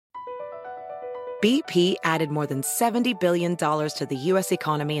BP added more than $70 billion to the U.S.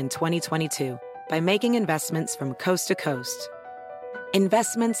 economy in 2022 by making investments from coast to coast.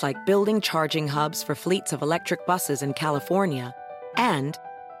 Investments like building charging hubs for fleets of electric buses in California and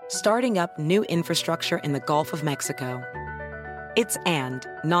starting up new infrastructure in the Gulf of Mexico. It's and,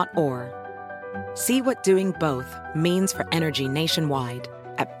 not or. See what doing both means for energy nationwide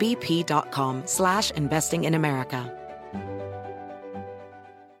at bp.com/investing in America.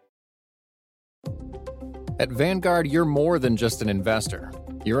 At Vanguard, you're more than just an investor.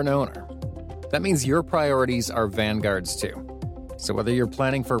 You're an owner. That means your priorities are Vanguard's too. So whether you're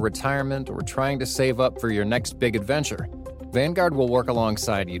planning for retirement or trying to save up for your next big adventure, Vanguard will work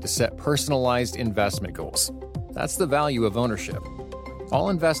alongside you to set personalized investment goals. That's the value of ownership.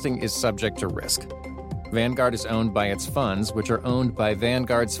 All investing is subject to risk. Vanguard is owned by its funds, which are owned by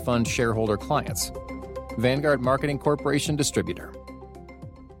Vanguard's fund shareholder clients. Vanguard Marketing Corporation Distributor.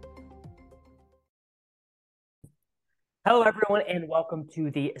 Hello, everyone, and welcome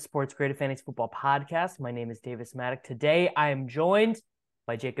to the Sports Creative Fantasy Football Podcast. My name is Davis Maddock. Today, I am joined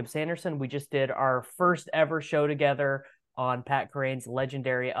by Jakob Sanderson. We just did our first ever show together on Pat Crane's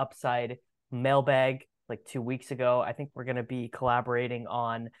legendary Upside mailbag like 2 weeks ago. I think we're going to be collaborating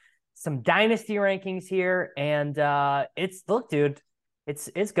on some dynasty rankings here, and it's go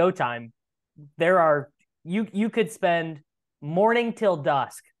time. You could spend morning till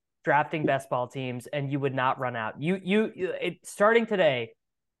dusk drafting best ball teams, and you would not run out. Starting today,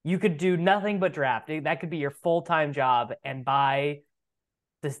 you could do nothing but draft. That could be your full-time job, and by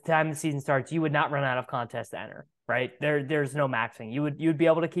this time the season starts, you would not run out of contests to enter. Right? There's no maxing. You'd be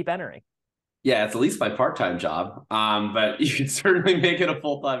able to keep entering. Yeah, it's at least my part-time job. But you could certainly make it a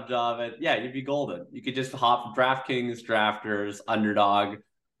full-time job, and yeah, you'd be golden. You could just hop DraftKings, Drafters, Underdog,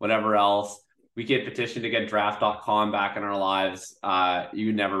 whatever else. We get petitioned to get draft.com back in our lives.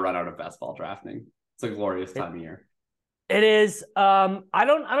 You never run out of best ball drafting. It's a glorious time of year. It is. I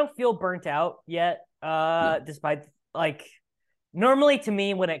don't feel burnt out yet. Despite normally to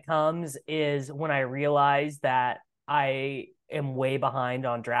me when it comes is when I realize that I am way behind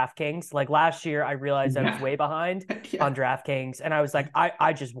on DraftKings. Like last year, I realized I was way behind on DraftKings, and I was like,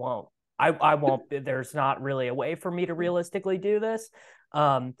 I just won't. I won't. There's not really a way for me to realistically do this.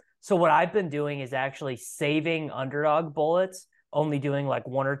 So what I've been doing is actually saving underdog bullets, only doing like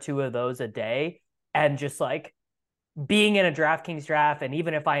one or two of those a day, and just like being in a DraftKings draft. And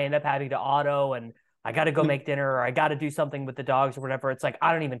even if I end up having to auto and I got to go make dinner or I got to do something with the dogs or whatever, it's like,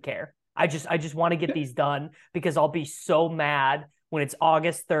 I don't even care. I just want to get these done because I'll be so mad when it's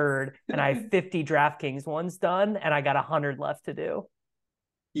August 3rd and I have 50 DraftKings ones done and I got 100 left to do.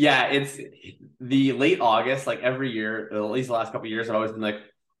 Yeah, it's the late August, like every year, at least the last couple of years, I've always been like,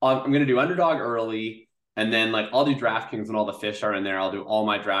 I'm going to do underdog early, and then like I'll do DraftKings when all the fish are in there. I'll do all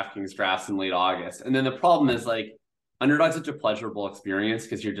my DraftKings drafts in late August. And then the problem is like underdog's such a pleasurable experience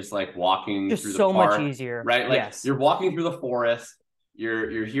because you're just like walking just through the so park, much easier. Right? Like yes. You're walking through the forest,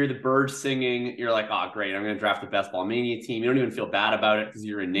 you hear the birds singing, you're like, oh great, I'm going to draft the Best Ball Mania team. You don't even feel bad about it because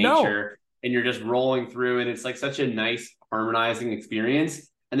you're in nature and you're just rolling through, and it's like such a nice harmonizing experience.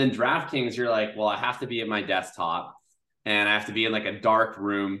 And then DraftKings, you're like, well, I have to be at my desktop. And I have to be in like a dark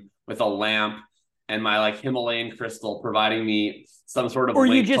room with a lamp and my like Himalayan crystal providing me some sort of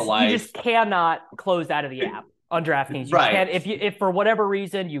link to life. You just cannot close out of the app on DraftKings. You can't, if for whatever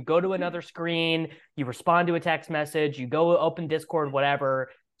reason you go to another screen, you respond to a text message, you go open Discord, whatever,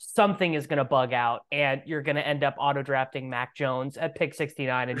 something is going to bug out and you're going to end up auto drafting Mac Jones at pick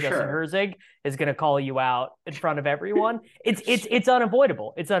 69 and Justin Herzig is going to call you out in front of everyone. It's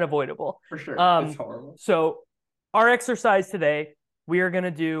unavoidable. It's unavoidable. For sure. It's horrible. So our exercise today, we are going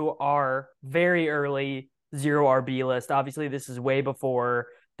to do our very early zero RB list. Obviously, this is way before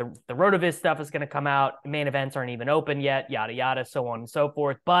the RotoViz stuff is going to come out. Main events aren't even open yet, yada, yada, so on and so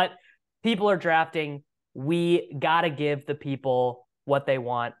forth. But people are drafting. We got to give the people what they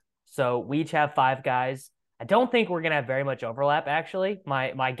want. So we each have 5 guys. I don't think we're going to have very much overlap, actually.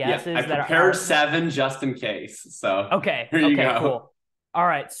 My guess is that I prepared 7 just in case. So okay, cool. All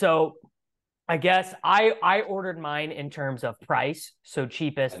right, so I guess I ordered mine in terms of price, so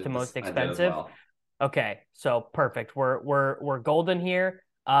cheapest to most expensive. Well. Okay, so perfect. We're golden here.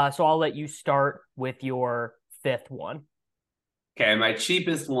 So I'll let you start with your 5th one. Okay, my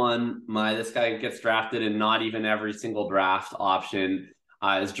cheapest one, this guy gets drafted in not even every single draft option,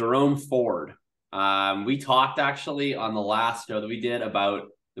 is Jerome Ford. We talked actually on the last show that we did about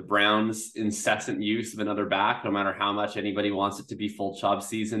the Browns' incessant use of another back. No matter how much anybody wants it to be full Chubb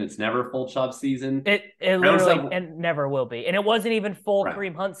season, it's never full Chubb season. It literally and never will be. And it wasn't even full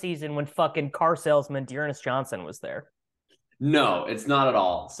Kareem Hunt season when fucking car salesman Dearness Johnson was there. No, it's not at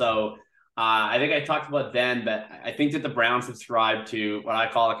all. So I think I talked about then that I think that the Browns subscribe to what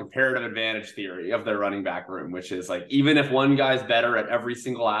I call a comparative advantage theory of their running back room, which is like, even if one guy's better at every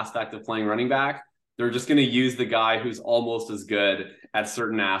single aspect of playing running back, they're just going to use the guy who's almost as good at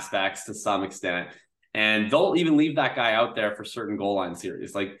certain aspects to some extent. And they'll even leave that guy out there for certain goal line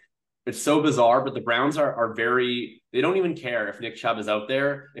series. Like, it's so bizarre, but the Browns are very, they don't even care if Nick Chubb is out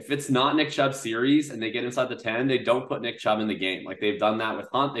there. If it's not Nick Chubb's series and they get inside the 10, they don't put Nick Chubb in the game. Like, they've done that with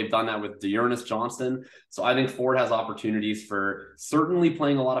Hunt. They've done that with Dearness Johnson. So I think Ford has opportunities for certainly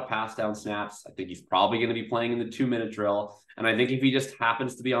playing a lot of pass down snaps. I think he's probably going to be playing in the 2-minute drill. And I think if he just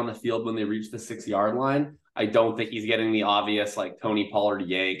happens to be on the field when they reach the 6-yard line, I don't think he's getting the obvious like Tony Pollard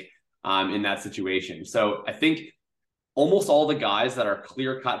yank in that situation. So I think almost all the guys that are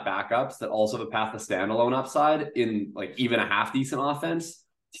clear-cut backups that also have a path to standalone upside in like even a half-decent offense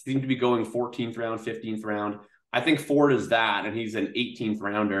seem to be going 14th round, 15th round. I think Ford is that, and he's an 18th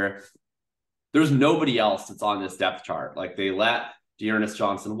rounder. There's nobody else that's on this depth chart. Like, they let Dearness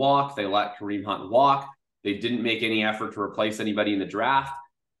Johnson walk. They let Kareem Hunt walk. They didn't make any effort to replace anybody in the draft.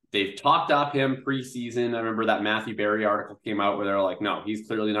 They've talked up him preseason. I remember that Matthew Berry article came out where they're like, no, he's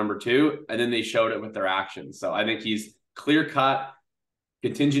clearly number 2. And then they showed it with their actions. So I think he's clear-cut,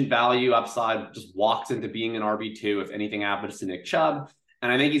 contingent value upside, just walks into being an RB2 if anything happens to Nick Chubb. And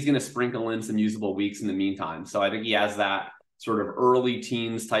I think he's going to sprinkle in some usable weeks in the meantime. So I think he has that sort of early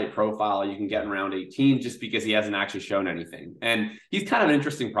teens type profile you can get in round 18 just because he hasn't actually shown anything. And he's kind of an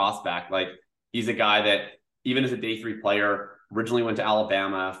interesting prospect. Like, he's a guy that, even as a day 3 player, originally went to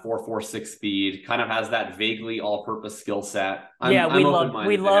Alabama, 4.46 speed, kind of has that vaguely all-purpose skill set. We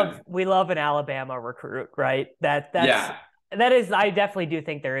love an Alabama recruit, right? That is, I definitely do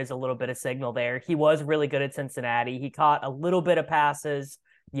think there is a little bit of signal there. He was really good at Cincinnati. He caught a little bit of passes,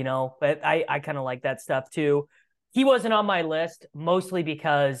 but I kind of like that stuff too. He wasn't on my list mostly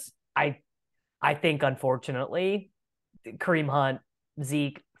because I think, unfortunately, Kareem Hunt,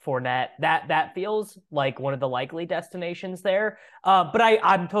 Zeke, Fournette, that feels like one of the likely destinations there. But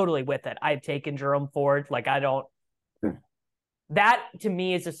I'm totally with it. I've taken Jerome Ford. Like, that to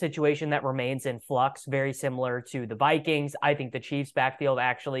me is a situation that remains in flux, very similar to the Vikings. I think the Chiefs backfield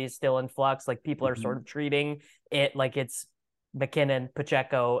actually is still in flux. Like, people are sort of treating it like it's McKinnon,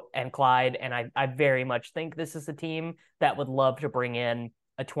 Pacheco, and Clyde. And I very much think this is a team that would love to bring in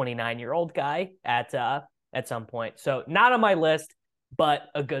a 29-year-old guy at some point. So not on my list, but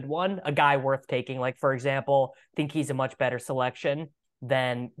a good one, a guy worth taking. Like, for example, I think he's a much better selection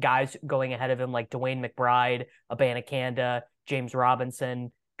than guys going ahead of him like Dwayne McBride, Abanikanda, James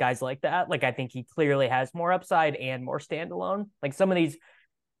Robinson, guys like that. Like, I think he clearly has more upside and more standalone. Like, some of these,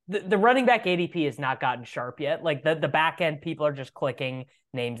 the running back ADP has not gotten sharp yet. Like, the back end people are just clicking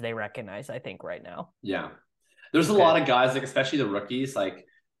names they recognize, I think, right now. Yeah. There's a lot of guys, like, especially the rookies, like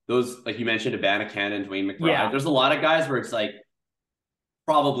those, like you mentioned, Abanikanda and Dwayne McBride. Yeah. There's a lot of guys where it's like,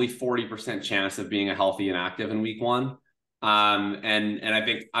 probably 40% chance of being a healthy and active in week 1. And I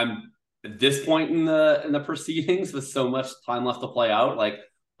think I'm at this point in the proceedings with so much time left to play out. Like,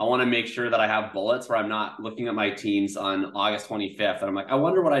 I want to make sure that I have bullets where I'm not looking at my teams on August 25th. And I'm like, I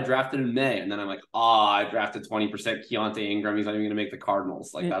wonder what I drafted in May. And then I'm like, I drafted 20% Keontae Ingram. He's not even going to make the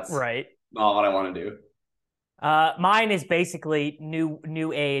Cardinals. Like, that's right. Not what I want to do. Mine is basically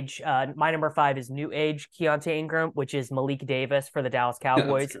new age. My number 5 is new age Keontae Ingram, which is Malik Davis for the Dallas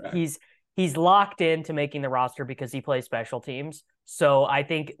Cowboys. He's locked into making the roster because he plays special teams. So I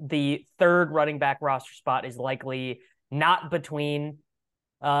think the third running back roster spot is likely not between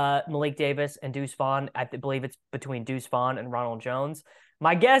Malik Davis and Deuce Vaughn. I believe it's between Deuce Vaughn and Ronald Jones.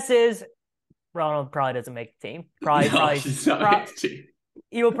 My guess is Ronald probably doesn't make the team.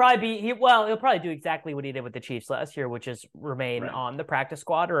 He'll probably do exactly what he did with the Chiefs last year, which is remain on the practice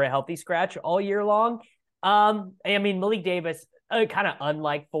squad or a healthy scratch all year long. I mean, Malik Davis, kind of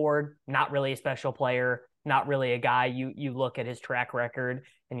unlike Ford, not really a special player, not really a guy you look at his track record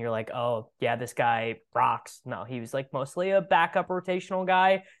and you're like, oh yeah, this guy rocks. No, he was like mostly a backup rotational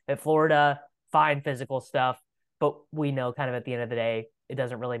guy at Florida, fine physical stuff, but we know kind of at the end of the day, it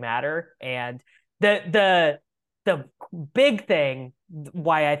doesn't really matter. And the big thing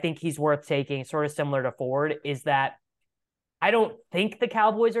why I think he's worth taking, sort of similar to Ford, is that I don't think the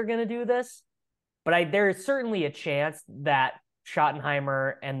Cowboys are going to do this, but there is certainly a chance that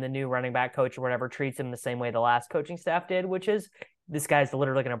Schottenheimer and the new running back coach or whatever treats him the same way the last coaching staff did, which is this guy's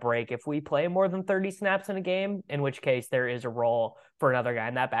literally going to break if we play more than 30 snaps in a game, in which case there is a role for another guy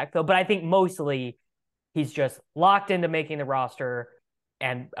in that backfield. But I think mostly he's just locked into making the roster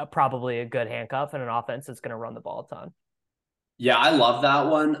and probably a good handcuff and an offense that's going to run the ball a ton. Yeah, I love that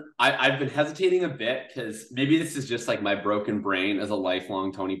one. I've been hesitating a bit because maybe this is just like my broken brain as a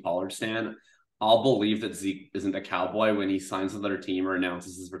lifelong Tony Pollard stan. I'll believe that Zeke isn't a Cowboy when he signs with another team or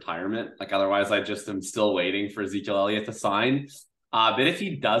announces his retirement. Like otherwise, I just am still waiting for Ezekiel Elliott to sign. But if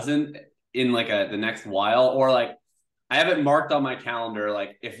he doesn't in like the next while, or like I have it marked on my calendar,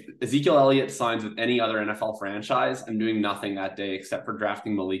 like if Ezekiel Elliott signs with any other NFL franchise, I'm doing nothing that day except for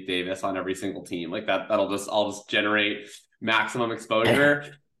drafting Malik Davis on every single team. Like I'll just generate maximum exposure.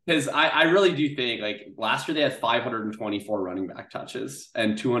 Because I really do think like last year they had 524 running back touches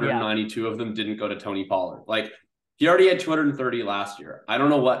and 292 of them didn't go to Tony Pollard. Like he already had 230 last year. I don't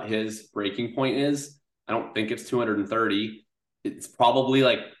know what his breaking point is. I don't think it's 230. It's probably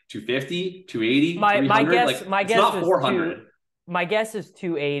like 250, 280, 300. My guess not is 400. My guess is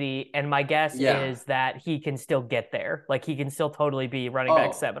 280, and my guess is that he can still get there. Like he can still totally be running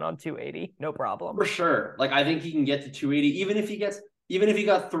back 7 on 280, no problem. For sure. Like I think he can get to 280, even if he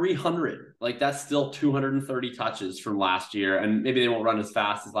got 300. Like that's still 230 touches from last year, and maybe they won't run as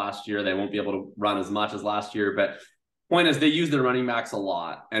fast as last year. They won't be able to run as much as last year, but point is they use their running backs a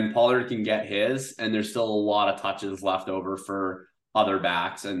lot, and Pollard can get his, and there's still a lot of touches left over for other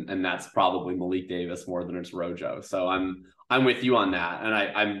backs, and that's probably Malik Davis more than it's Rojo. So I'm with you on that, and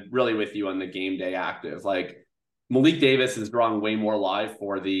I'm really with you on the game day active. Like Malik Davis is drawing way more live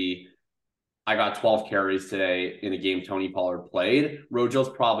for the I got 12 carries today in a game Tony Pollard played. Rojo's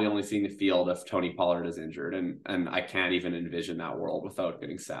probably only seeing the field if Tony Pollard is injured, and I can't even envision that world without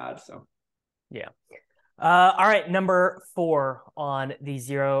getting sad. So yeah. All right, number 4 on the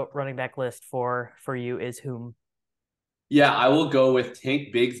 0 running back list for you is whom? Yeah, I will go with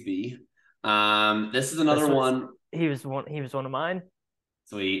Tank Bigsby. This is another one. He was one of mine.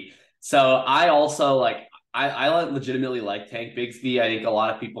 Sweet. So I also I legitimately like Tank Bigsby. I think a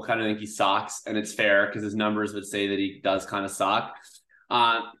lot of people kind of think he sucks, and it's fair because his numbers would say that he does kind of suck.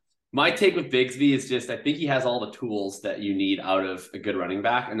 My take with Bigsby is just I think he has all the tools that you need out of a good running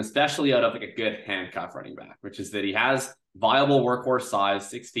back, and especially out of like a good handcuff running back, which is that he has viable workhorse size,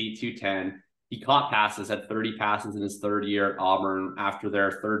 6 feet, 210. He caught passes, had 30 passes in his third year at Auburn after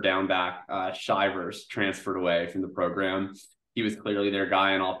their third down back, Shivers, transferred away from the program. He was clearly their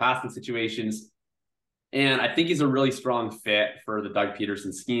guy in all passing situations. And I think he's a really strong fit for the Doug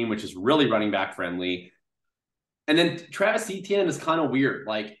Peterson scheme, which is really running back friendly. And then Travis Etienne is kind of weird.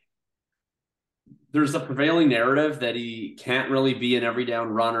 Like, there's a prevailing narrative that he can't really be an every down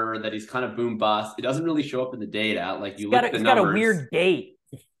runner, that he's kind of boom bust. It doesn't really show up in the data. Like you look at the numbers. He's got a weird gait.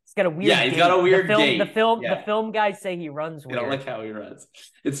 He's got a weird gait. He's got a weird gait. The film guys say he runs weird. I don't like how he runs.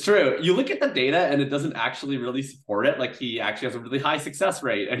 It's true. You look at the data and it doesn't actually really support it. Like he actually has a really high success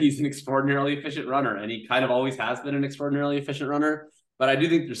rate and he's an extraordinarily efficient runner. And he kind of always has been an extraordinarily efficient runner. But I do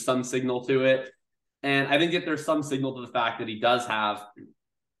think there's some signal to it. And I think that there's some signal to the fact that he does have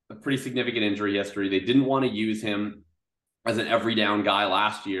a pretty significant injury history. They didn't want to use him as an every down guy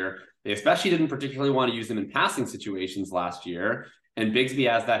last year. They especially didn't particularly want to use him in passing situations last year. And Bigsby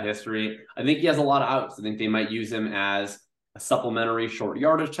has that history. I think he has a lot of outs. I think they might use him as a supplementary short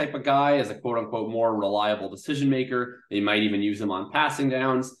yardage type of guy, as a quote unquote more reliable decision maker. They might even use him on passing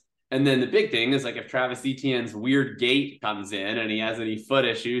downs. And then the big thing is like if Travis Etienne's weird gait comes in and he has any foot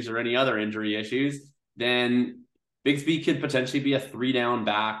issues or any other injury issues, then Bigsby could potentially be a 3-down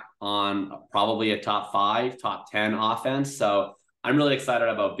back on probably a top 5, top 10 offense. So I'm really excited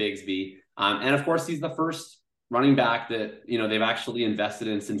about Bigsby. And of course, he's the first running back that, you know, they've actually invested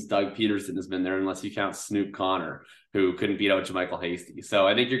in since Doug Peterson has been there, unless you count Snoop Connor, who couldn't beat out Jermichael Hasty. So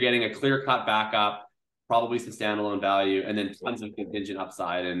I think you're getting a clear-cut backup, probably some standalone value, and then tons of contingent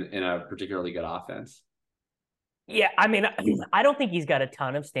upside in a particularly good offense. Yeah, I mean, I don't think he's got a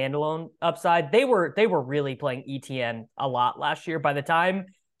ton of standalone upside. They were really playing ETN a lot last year. By the time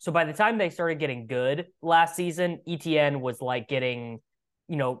they started getting good last season, ETN was like getting,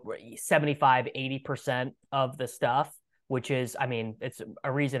 75, 80% of the stuff, which is, I mean, it's a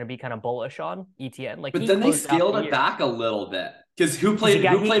reason to be kind of bullish on ETN. Like, but then they scaled it back a little bit because who played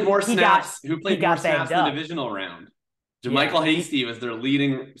more snaps in the divisional round? Jermichael Hasty was their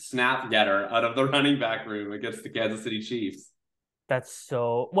leading snap getter out of the running back room against the Kansas City Chiefs. That's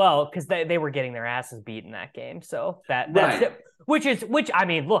so well because they were getting their asses beat in that game. So that's right. Which I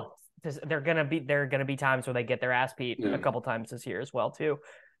mean, look, there are gonna be times where they get their ass beat a couple times this year as well too.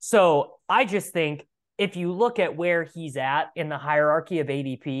 So I just think if you look at where he's at in the hierarchy of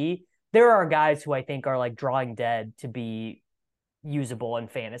ADP, there are guys who I think are like drawing dead to be usable in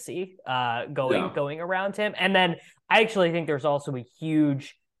fantasy going around him. And then I actually think there's also a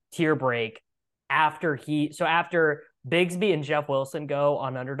huge tier break after Bigsby and Jeff Wilson go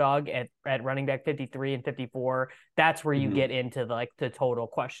on underdog at running back 53 and 54, that's where you get into the total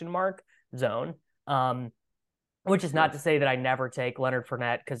question mark zone. Which is not to say that I never take Leonard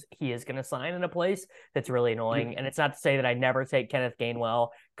Fournette, because he is going to sign in a place that's really annoying. And it's not to say that I never take Kenneth Gainwell,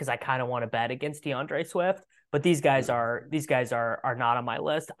 because I kind of want to bet against DeAndre Swift. But these guys are not on my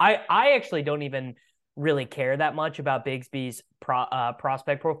list. I actually don't even really care that much about Bigsby's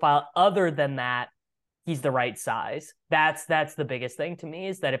prospect profile, other than that he's the right size. That's the biggest thing to me,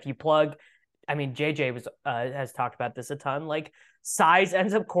 is that if you plug, I mean, JJ has talked about this a ton. Like, size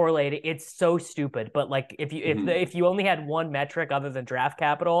ends up correlating. It's so stupid, but like if you only had one metric other than draft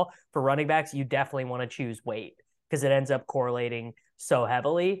capital for running backs, you definitely want to choose weight, because it ends up correlating so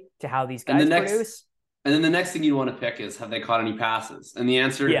heavily to how these guys produce. And then the next thing you want to pick is, have they caught any passes? And the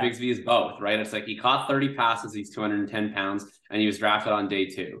answer to Bigsby is both, right? It's like he caught 30 passes. He's 210 pounds, and he was drafted on day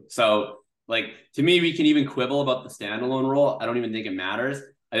 2. So, like, to me, we can even quibble about the standalone role. I don't even think it matters.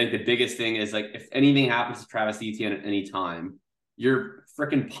 I think the biggest thing is, like, if anything happens to Travis Etienne at any time, you're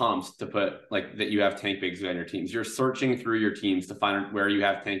freaking pumped to put, like, that you have Tank Bigsby on your teams. You're searching through your teams to find where you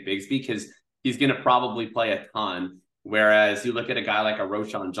have Tank Bigsby, because he's going to probably play a ton. Whereas you look at a guy like a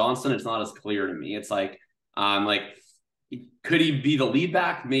Roschon Johnson, it's not as clear to me. It's like, could he be the lead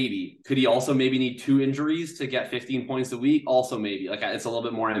back? Maybe. Could he also maybe need 2 injuries to get 15 points a week? Also maybe. Like, it's a little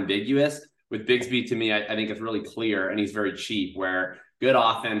bit more ambiguous. With Bigsby, to me, I think it's really clear, and he's very cheap, where good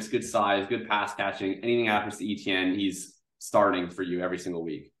offense, good size, good pass catching, anything happens to Etienne, he's starting for you every single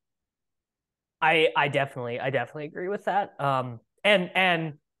week. I definitely agree with that.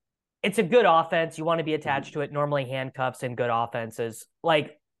 And it's a good offense. You want to be attached to it. Normally handcuffs in good offenses.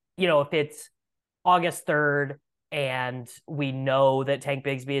 Like, if it's August 3rd and we know that Tank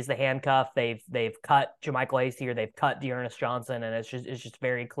Bigsby is the handcuff, they've cut JaMychal Hasty, or they've cut Dearness Johnson, and it's just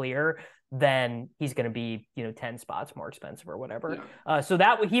very clear, then he's going to be 10 spots more expensive or whatever. So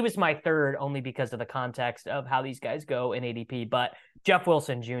he was my third, only because of the context of how these guys go in ADP. But Jeff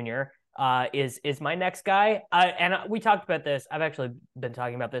Wilson Jr. Is my next guy, and we talked about this. I've actually been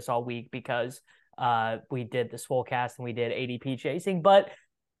talking about this all week, because we did the Swolecast and we did ADP chasing. But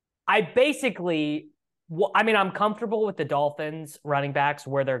I'm comfortable with the Dolphins running backs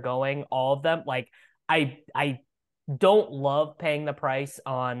where they're going, all of them. Like, I don't love paying the price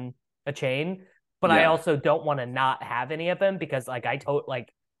on a chain, but I also don't want to not have any of them, because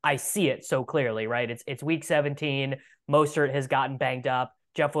I see it so clearly, right? It's week 17. Mostert has gotten banged up.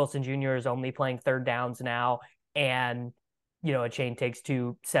 Jeff Wilson Jr. is only playing third downs now, and a chain takes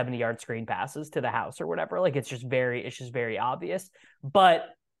 2 70-yard screen passes to the house or whatever. Like, it's just very obvious. But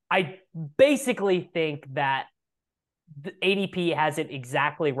I basically think that the ADP has it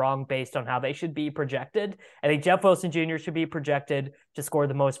exactly wrong based on how they should be projected. I think Jeff Wilson Jr. should be projected to score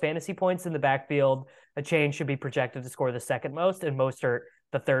the most fantasy points in the backfield. A chain should be projected to score the second most, and Mostert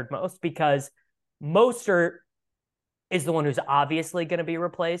the third most, because Mostert is the one who's obviously going to be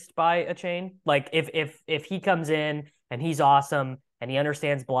replaced by a chain. Like, if he comes in and he's awesome and he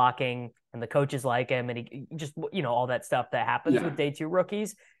understands blocking and the coaches like him, and he just, all that stuff that happens with day 2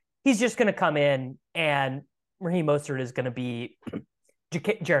 rookies, he's just going to come in, and Raheem Mostert is going to be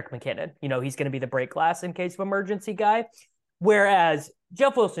Jerick McKinnon. He's going to be the break glass in case of emergency guy. Whereas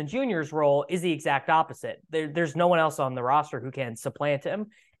Jeff Wilson Jr.'s role is the exact opposite. There's no one else on the roster who can supplant him.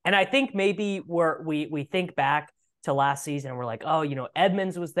 And I think maybe we think back to last season, and we're like, oh,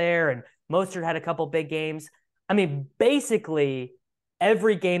 Edmonds was there and Mostert had a couple big games. I mean, basically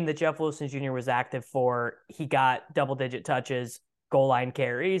every game that Jeff Wilson Jr. was active for, he got double-digit touches, goal line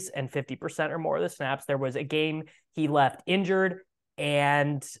carries, and 50% or more of the snaps. There was a game he left injured,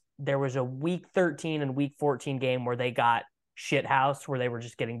 and there was a week 13 and week 14 game where they got shithoused, where they were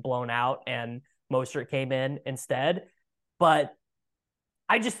just getting blown out, and Mostert came in instead. But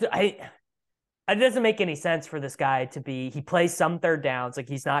it doesn't make any sense for this guy he plays some third downs. Like,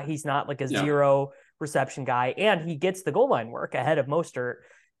 he's not like a zero reception guy, and he gets the goal line work ahead of Mostert.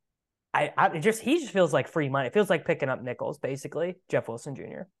 He just feels like free money. It feels like picking up nickels, basically, Jeff Wilson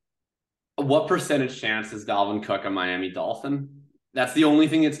Jr. What percentage chance is Dalvin Cook a Miami Dolphin? That's the only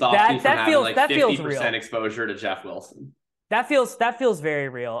thing that stops me from having 50% exposure to Jeff Wilson. That feels very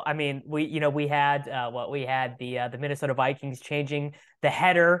real. I mean, we had the Minnesota Vikings changing the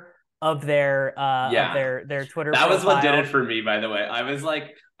header of their Twitter. That was profile. what did it for me, by the way. I was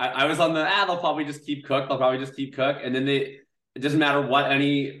like, I was on they'll probably just keep Cook. And then it doesn't matter what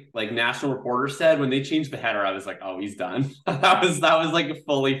any national reporter said. When they changed the header, I was like, oh, he's done. that was like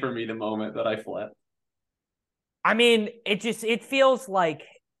fully for me the moment that I flipped. I mean, it feels like,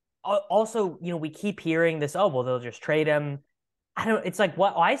 also, we keep hearing this, oh, well, they'll just trade him. it's like,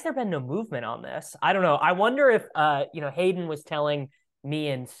 why has there been no movement on this? I don't know. I wonder if, Hayden was telling me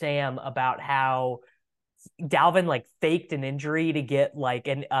and Sam about how Dalvin like faked an injury to get like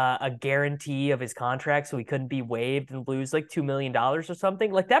a guarantee of his contract so he couldn't be waived and lose like $2 million or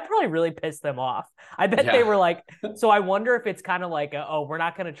something. Like that probably really pissed them off. I bet they were like, so I wonder if it's kind of like, oh, we're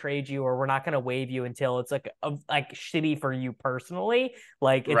not going to trade you or we're not going to waive you until it's like shitty for you personally.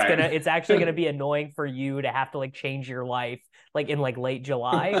 Like it's actually going to be annoying for you to have to like change your life like in like late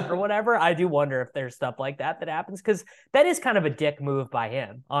July or whatever. I do wonder if there's stuff like that happens, because that is kind of a dick move by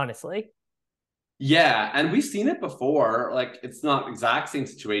him, honestly. Yeah, and we've seen it before. Like, it's not exact same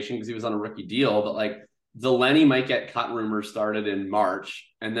situation because he was on a rookie deal, but like the Lenny might get cut rumors started in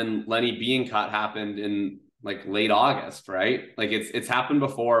March, and then Lenny being cut happened in like late August, right? Like it's happened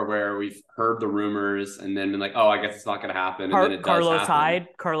before where we've heard the rumors and then been like, oh, I guess it's not going to happen, and then it does happen.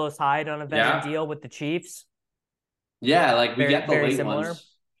 Carlos Hyde on a veteran deal with the Chiefs. Yeah, like we get the very late similar ones.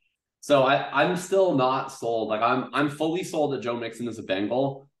 So I'm still not sold. Like I'm fully sold that Joe Mixon is a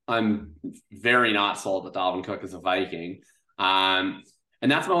Bengal. I'm very not sold that Dalvin Cook is a Viking. And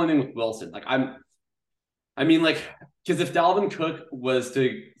that's my only thing with Wilson. Like because if Dalvin Cook was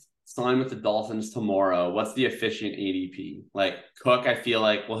to sign with the Dolphins tomorrow, what's the efficient ADP? Like Cook, I feel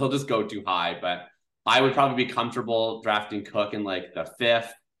like, well, he'll just go too high, but I would probably be comfortable drafting Cook in like the 5th.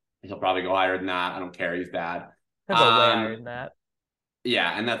 He'll probably go higher than that. I don't care. He's bad. He'll go way higher than that.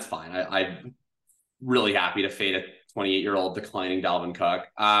 Yeah, and that's fine. I'm really happy to fade a 28-year-old declining Dalvin Cook.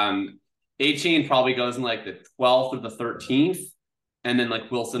 A-Chain probably goes in like the 12th or the 13th, and then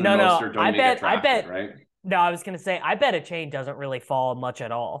like Wilson and Mostert don't even get drafted, right? No, I was going to say, I bet A-Chain doesn't really fall much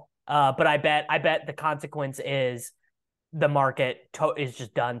at all. But I bet the consequence is the market is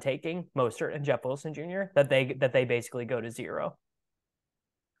just done taking Mostert and Jeff Wilson Jr., that they basically go to zero.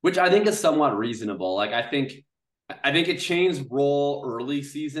 Which I think is somewhat reasonable. Like I think A-Chain's role early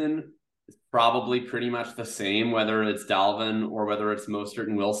season is probably pretty much the same, whether it's Dalvin or whether it's Mostert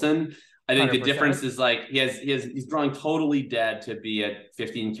and Wilson. I think 100%. The difference is like he's drawing totally dead to be a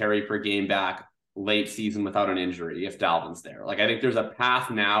 15 carry per game back late season without an injury if Dalvin's there. Like I think there's a path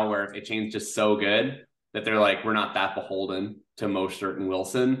now where if A-Chain's just so good that they're like, we're not that beholden to Mostert and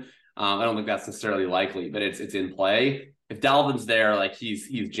Wilson. I don't think that's necessarily likely, but it's in play. If Dalvin's there, like he's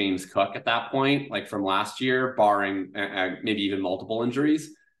James Cook at that point, like from last year, barring maybe even multiple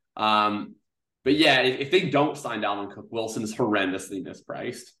injuries. But yeah, if they don't sign Dalvin Cook, Wilson is horrendously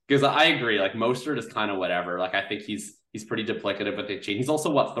mispriced. Because I agree, like Mostert is kind of whatever. Like I think he's pretty duplicative with A-Chain. He's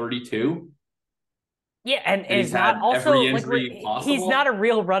also 32. Yeah, and he's not also like he's not a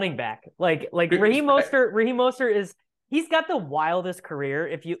real running back. Like Raheem Mostert is. He's got the wildest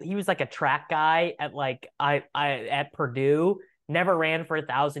career. He was like a track guy at like at Purdue, never ran for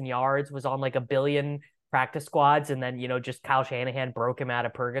 1,000 yards, was on like a billion practice squads, and then just Kyle Shanahan broke him out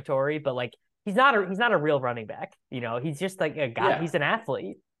of purgatory. But like he's not a real running back. He's just like a guy. Yeah. He's an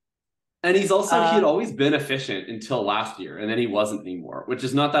athlete. And he's also he had always been efficient until last year, and then he wasn't anymore, which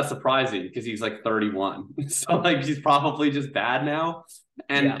is not that surprising because he's like 31. So like he's probably just bad now.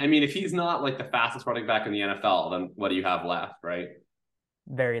 And yeah. I mean, if he's not like the fastest running back in the NFL, then what do you have left, right?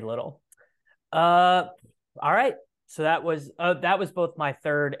 Very little. All right. So that was both my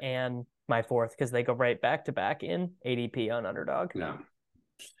third and my fourth because they go right back to back in ADP on Underdog. Yeah.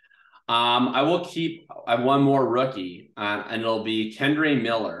 I have one more rookie, and it'll be Kendre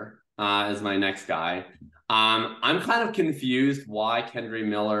Miller is my next guy. I'm kind of confused why Kendre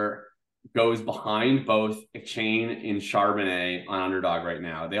Miller goes behind both A-Chain and Charbonnet on Underdog right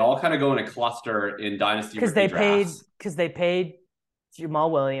now. They all kind of go in a cluster in Dynasty drafts. Because they paid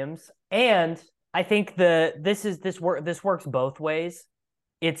Jamal Williams, and I think this works both ways.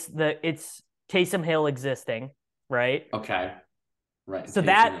 It's Taysom Hill existing, right? Okay, right. So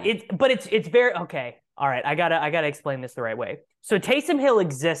it's very okay. All right, I gotta explain this the right way. So Taysom Hill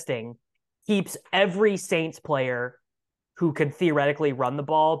existing keeps every Saints player who could theoretically run the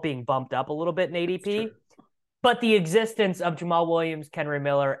ball being bumped up a little bit in ADP. But the existence of Jamal Williams, Kendre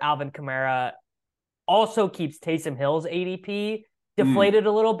Miller, Alvin Kamara also keeps Taysom Hill's ADP deflated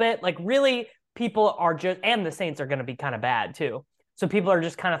a little bit. Like really, people are just, and the Saints are going to be kind of bad too. So people are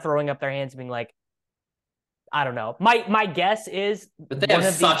just kind of throwing up their hands and being like, I don't know. My guess is, but they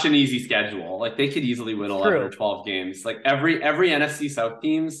have such an easy schedule. Like they could easily win 11 or 12 games. Like every NFC South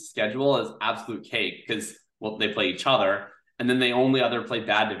team's schedule is absolute cake because they play each other, and then they only play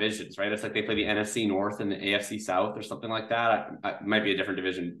bad divisions, right? It's like they play the NFC North and the AFC South or something like that. It might be a different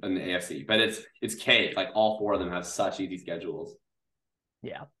division than the AFC, but it's cake. Like all four of them have such easy schedules.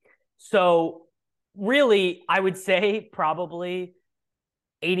 Yeah. So really, I would say probably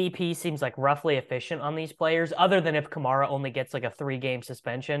ADP seems like roughly efficient on these players, other than if Kamara only gets like a 3-game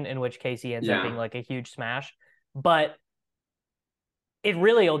suspension, in which case he ends up being like a huge smash. But it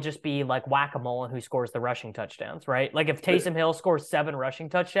really will just be like whack-a-mole and who scores the rushing touchdowns, right? Like if Taysom Hill scores 7 rushing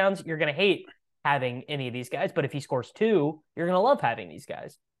touchdowns, you're going to hate having any of these guys. But if he scores 2, you're going to love having these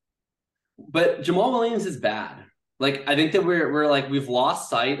guys. But Jamal Williams is bad. Like, I think that we're like, we've lost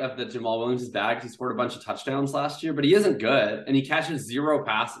sight of that Jamal Williams is bad because he scored a bunch of touchdowns last year, but he isn't good. And he catches 0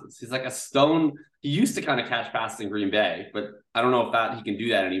 passes. He's like a stone. He used to kind of catch passes in Green Bay, but I don't know if he can do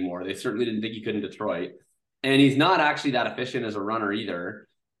that anymore. They certainly didn't think he could in Detroit. And he's not actually that efficient as a runner either.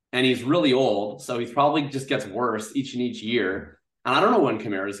 And he's really old. So he probably just gets worse each year. And I don't know when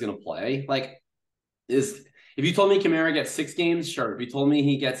Kamara is going to play. Like, if you told me Kamara gets 6 games, sure. If you told me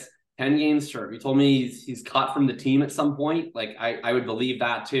he gets 10 games, sure. If you told me he's cut from the team at some point, like I would believe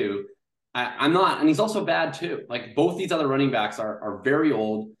that too. I'm not, and he's also bad too. Like both these other running backs are very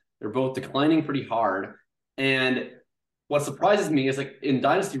old. They're both declining pretty hard. And what surprises me is like in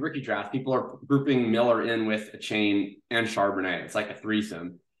Dynasty Rookie Draft, people are grouping Miller in with Achane and Charbonnet. It's like a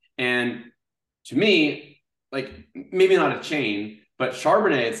threesome. And to me, like maybe not Achane, but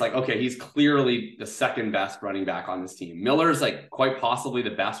Charbonnet, it's like, okay, he's clearly the second best running back on this team. Miller's like quite possibly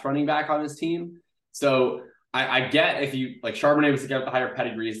the best running back on this team. So I get if you like Charbonnet was the guy with the higher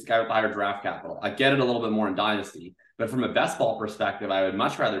pedigree, is the guy with the higher draft capital. I get it a little bit more in Dynasty, but from a best ball perspective, I would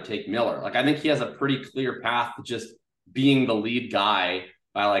much rather take Miller. Like I think he has a pretty clear path to just being the lead guy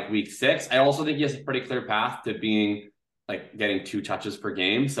by like week 6. I also think he has a pretty clear path to being like getting 2 touches per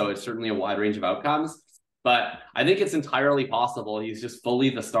game. So it's certainly a wide range of outcomes. But I think it's entirely possible he's just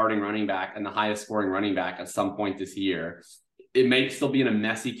fully the starting running back and the highest scoring running back at some point this year. It may still be in a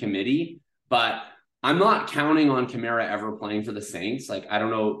messy committee, but I'm not counting on Kamara ever playing for the Saints. Like, I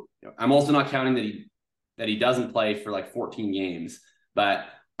don't know. I'm also not counting that he doesn't play for like 14 games, but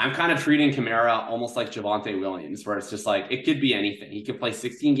I'm kind of treating Kamara almost like Javonte Williams, where it's just like, it could be anything. He could play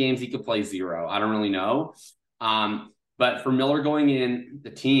 16 games. He could play 0. I don't really know. But for Miller going in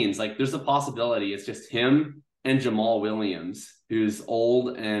the teens, like there's a possibility it's just him and Jamal Williams, who's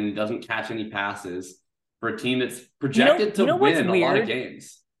old and doesn't catch any passes for a team that's projected to win a lot of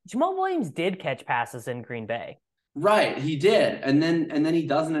games. Jamal Williams did catch passes in Green Bay. Right, he did. And then he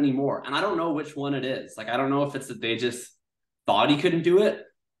doesn't anymore. And I don't know which one it is. Like, I don't know if it's that they just thought he couldn't do it,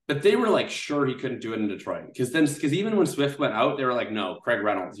 but they were like sure he couldn't do it in Detroit. Because even when Swift went out, they were like, no, Craig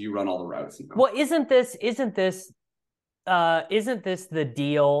Reynolds, you run all the routes. Well, isn't this the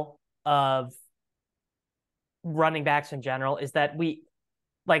deal of running backs in general, is that we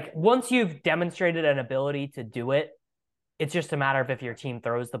like once you've demonstrated an ability to do it, it's just a matter of if your team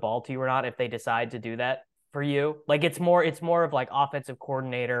throws the ball to you or not, if they decide to do that for you. Like it's more of like offensive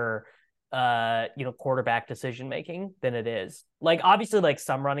coordinator quarterback decision making than it is. Like obviously like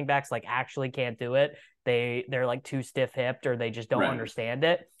some running backs like actually can't do it. They're like too stiff-hipped or they just don't understand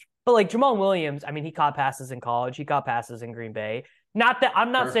it. But like Jamal Williams, I mean, he caught passes in college. He caught passes in Green Bay. Not that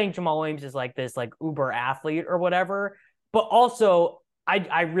I'm not saying Jamal Williams is like this like uber athlete or whatever, but also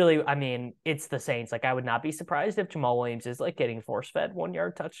I mean, it's the Saints. Like I would not be surprised if Jamal Williams is like getting force-fed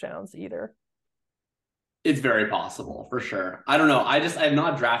 1-yard touchdowns either. It's very possible for sure. I don't know. I have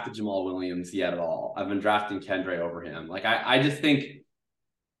not drafted Jamal Williams yet at all. I've been drafting Kendre over him. Like I just think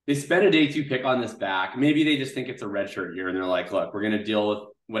they spent a day 2 pick on this back. Maybe they just think it's a redshirt year and they're like, look, we're going to deal with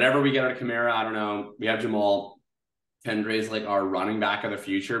whatever we get out of Kamara. I don't know. We have Jamal. Kendre's like our running back of the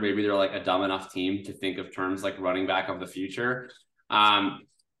future. Maybe they're like a dumb enough team to think of terms like running back of the future.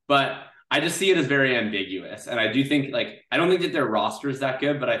 But I just see it as very ambiguous. And I do think I don't think that their roster is that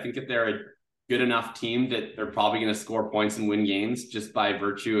good, but I think that they're a good enough team that they're probably going to score points and win games just by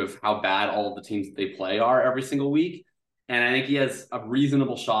virtue of how bad all of the teams that they play are every single week. And I think he has a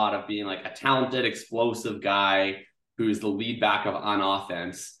reasonable shot of being like a talented, explosive guy who's the lead back on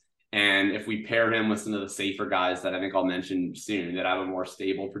offense. And if we pair him with some of the safer guys that I think I'll mention soon that have a more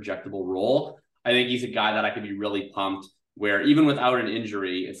stable, projectable role, I think he's a guy that I could be really pumped where even without an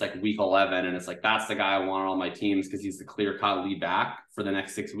injury, it's like week 11 and it's like, that's the guy I want on all my teams because he's the clear-cut lead back for the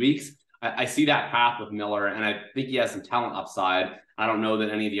next 6 weeks. I see that path with Miller and I think he has some talent upside. I don't know that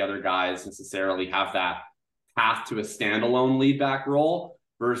any of the other guys necessarily have that path to a standalone lead back role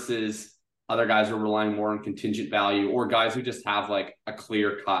versus other guys who are relying more on contingent value or guys who just have like a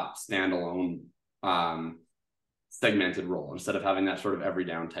clear-cut standalone segmented role instead of having that sort of every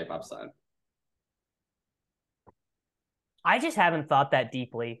down type upside. I just haven't thought that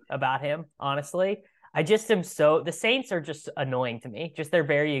deeply about him, honestly. I just am the Saints are just annoying to me. Just their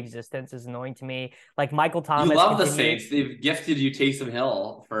very existence is annoying to me. Like Michael Thomas. You love the Saints. They've gifted you Taysom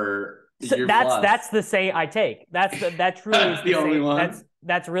Hill for that's the Saint I take. That truly is the only one.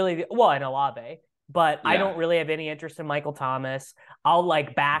 that's really and Olave, but I don't really have any interest in Michael Thomas. I'll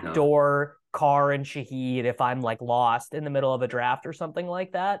like backdoor Carr and Shaheed if I'm like lost in the middle of a draft or something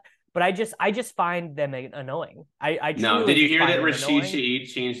like that. But I just find them annoying. I no. Did you hear that Rashid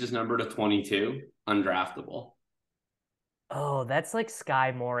Shaheed changed his number to 22, undraftable? Oh, that's like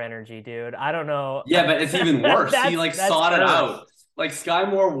Sky Moore energy, dude. I don't know. Yeah, but it's even worse. He like sought it out. Like Sky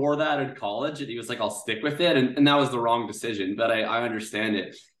Moore wore that in college and he was like, I'll stick with it. And that was the wrong decision, but I understand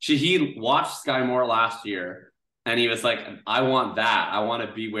it. Shaheed watched Sky Moore last year and he was like, I want that. I want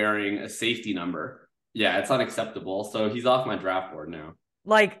to be wearing a safety number. Yeah, it's unacceptable. So he's off my draft board now.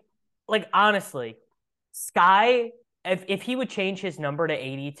 Like honestly, Sky, if he would change his number to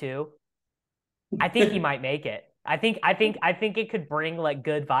 82, I think he might make it. I think it could bring like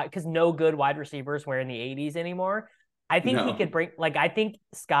good vibe because no good wide receivers wearing the 80s anymore. I think he could bring I think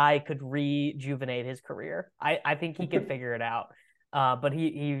Sky could rejuvenate his career. I think he could figure it out. But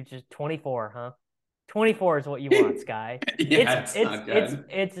he just 24, huh? 24 is what you want, Sky. It's not good.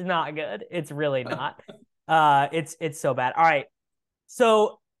 It's not good. It's really not. It's so bad. All right.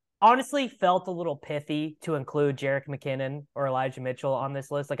 So honestly felt a little pithy to include Jerick McKinnon or Elijah Mitchell on this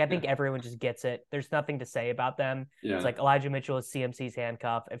list. Like I think everyone just gets it. There's nothing to say about them. Yeah. It's like Elijah Mitchell is CMC's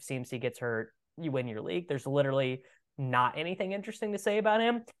handcuff. If CMC gets hurt, you win your league. There's literally not anything interesting to say about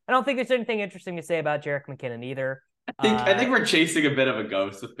him. I don't think there's anything interesting to say about Jerick McKinnon either. I think we're chasing a bit of a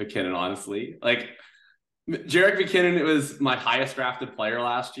ghost with McKinnon, honestly. Like Jerick McKinnon, it was my highest drafted player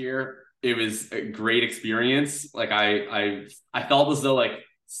last year. It was a great experience. Like I felt as though like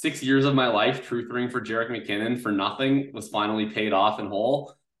 6 years of my life truthing for Jerick McKinnon for nothing was finally paid off in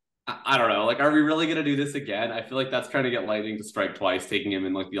whole. I don't know. Like, are we really going to do this again? I feel like that's trying to get lightning to strike twice, taking him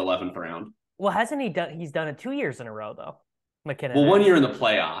in like the 11th round. Well, hasn't he done? He's done it 2 years in a row, though. McKinnon. Well, 1 year in the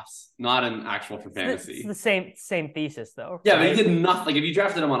playoffs, not in actual for fantasy. It's the same thesis, though. Yeah, right? But he did nothing. Like, if you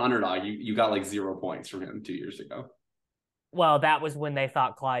drafted him on underdog, you got like 0 points from him 2 years ago. Well, that was when they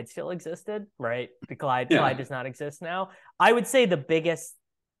thought Clyde still existed, right? Clyde does not exist now. I would say the biggest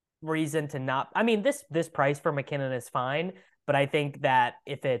reason to not. I mean, this price for McKinnon is fine, but I think that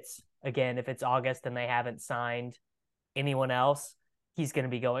if it's August and they haven't signed anyone else, he's going to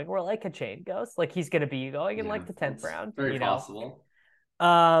be going where like a chain goes. Like he's going to be going in like the 10th round. Very possible.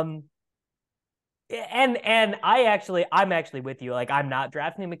 And I'm actually with you. Like I'm not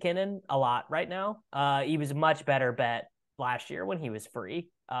drafting McKinnon a lot right now. He was a much better bet last year when he was free.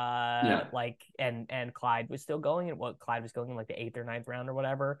 Like and Clyde was still going, and Clyde was going in like the 8th or 9th round or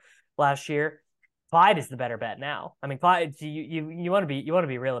whatever last year. Clyde is the better bet now. I mean, Clyde, you want to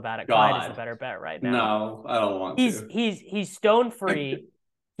be real about it. God. Clyde is the better bet right now. No, I don't want to. He's stone free.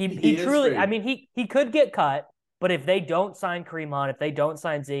 He truly. Free. I mean, he could get cut, but if they don't sign Kareem Hunt, if they don't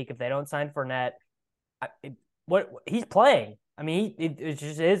sign Zeke, if they don't sign Fournette, what he's playing. I mean, it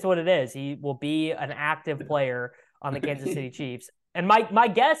just is what it is. He will be an active player on the Kansas City Chiefs. And my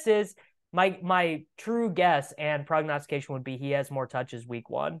guess is my true guess and prognostication would be he has more touches week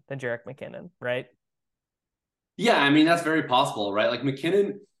 1 than Jerick McKinnon, right? Yeah, I mean that's very possible, right? Like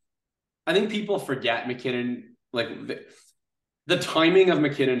McKinnon, I think people forget McKinnon. Like the timing of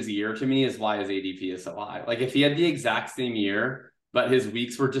McKinnon's year to me is why his ADP is so high. Like if he had the exact same year, but his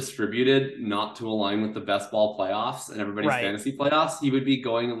weeks were distributed not to align with the best ball playoffs and everybody's fantasy playoffs, he would be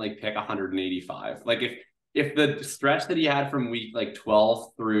going and like pick 185. Like if the stretch that he had from week like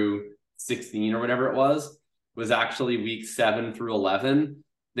 12 through 16 or whatever it was actually week 7 through 11,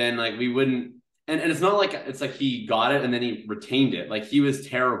 then like we wouldn't. And it's not like it's like he got it and then he retained it. Like he was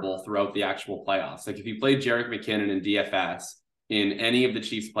terrible throughout the actual playoffs. Like if you played Jerick McKinnon in DFS in any of the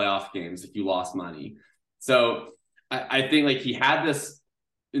Chiefs playoff games, like you lost money. So I think like he had this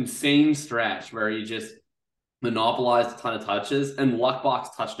insane stretch where he just monopolized a ton of touches and luck box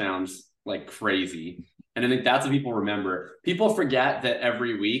touchdowns like crazy. And I think that's what people remember. People forget that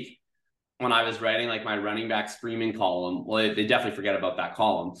every week when I was writing like my running back streaming column, well, they definitely forget about that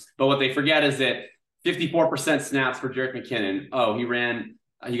column. But what they forget is that 54% snaps for Jerick McKinnon. Oh,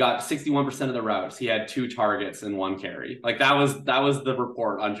 he got 61% of the routes. He had 2 targets and 1 carry. Like that was the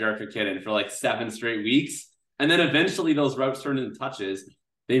report on Jerick McKinnon for like 7 straight weeks. And then eventually those routes turned into touches.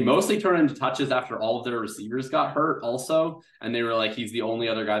 They mostly turned into touches after all of their receivers got hurt also. And they were like, he's the only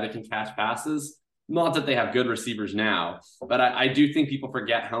other guy that can catch passes. Not that they have good receivers now, but I do think people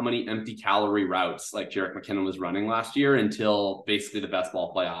forget how many empty calorie routes like Jerick McKinnon was running last year until basically the best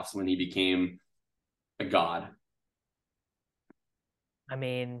ball playoffs when he became a god. I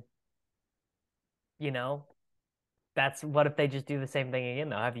mean, that's what if they just do the same thing again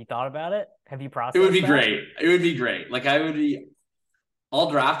though? Have you thought about it? Have you processed It would be that? great. It would be great. Like I'll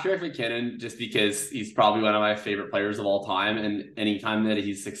draft Jerick McKinnon just because he's probably one of my favorite players of all time. And anytime that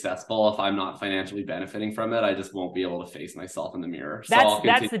he's successful, if I'm not financially benefiting from it, I just won't be able to face myself in the mirror. So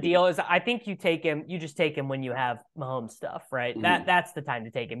that's the deal. Is I think you just take him when you have Mahomes stuff, right? Mm-hmm. That's the time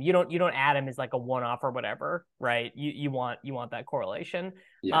to take him. You don't add him as like a one-off or whatever, right? You want that correlation.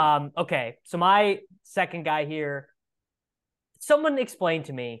 Yeah. Okay. So my second guy here, someone explain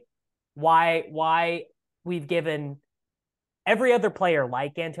to me why we've given every other player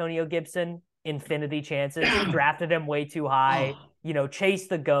like Antonio Gibson infinity chances, drafted him way too high, chase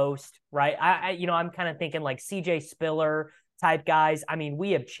the ghost, right? I'm kind of thinking like CJ Spiller type guys. I mean,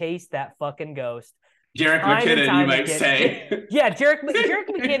 we have chased that fucking ghost. Jerick McKinnon, you might say. Jerick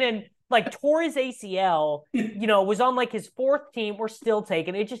McKinnon like tore his ACL, was on like his fourth team. We're still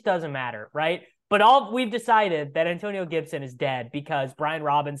taking it. It just doesn't matter, right? But we've decided that Antonio Gibson is dead because Brian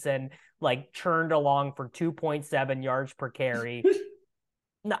Robinson like churned along for 2.7 yards per carry.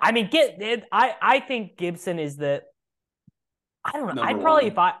 No, I mean, I think Gibson is I don't know.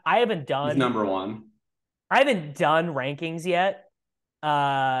 I haven't done. He's number one. I haven't done rankings yet.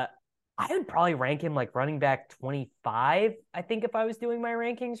 I would probably rank him like running back 25. I think if I was doing my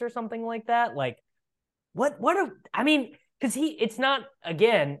rankings or something like that, like because it's not,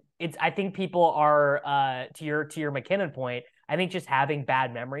 again, I think people are, to your McKinnon point, I think just having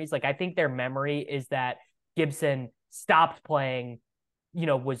bad memories. Like I think their memory is that Gibson stopped playing,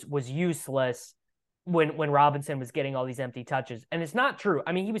 was useless when Robinson was getting all these empty touches. And it's not true.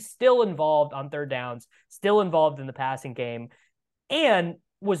 I mean, he was still involved on third downs, still involved in the passing game, and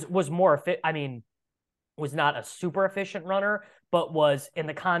was more efficient. I mean, was not a super efficient runner, but was, in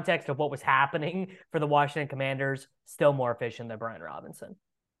the context of what was happening for the Washington Commanders, still more efficient than Brian Robinson.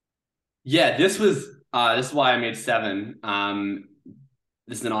 Yeah, this is why I made 7.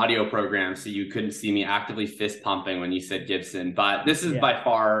 This is an audio program, so you couldn't see me actively fist pumping when you said Gibson, but this is by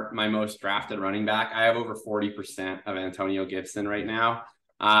far my most drafted running back. I have over 40% of Antonio Gibson right now.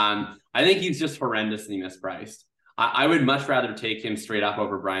 I think he's just horrendously mispriced. I would much rather take him straight up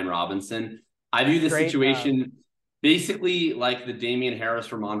over Brian Robinson. I view this situation basically like the Damian Harris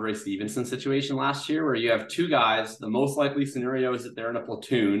from Andre Stevenson situation last year, where you have two guys. The most likely scenario is that they're in a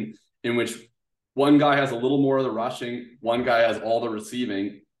platoon in which one guy has a little more of the rushing, one guy has all the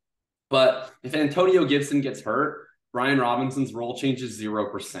receiving. But if Antonio Gibson gets hurt, Brian Robinson's role changes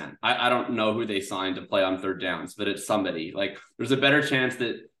 0%. I don't know who they signed to play on third downs, but it's somebody. Like, there's a better chance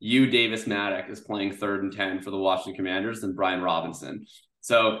that Davis Maddock is playing 3rd and 10 for the Washington Commanders than Brian Robinson.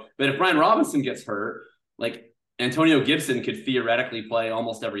 So, but if Brian Robinson gets hurt, like, Antonio Gibson could theoretically play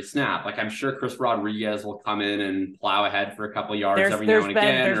almost every snap. Like, I'm sure Chris Rodriguez will come in and plow ahead for a couple of yards every now and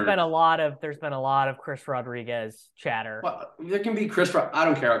again. There's been a lot of Chris Rodriguez chatter. Well, there can be I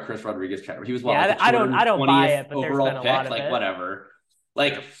don't care about Chris Rodriguez chatter. He was I don't buy it, but there's been a lot of it. Whatever.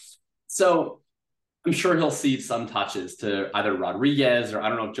 Like, so I'm sure he'll see some touches to either Rodriguez, or I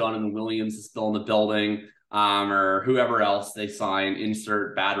don't know if Jonathan Williams is still in the building, or whoever else they sign,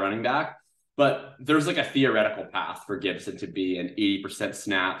 insert bad running back. But there's like a theoretical path for Gibson to be an 80%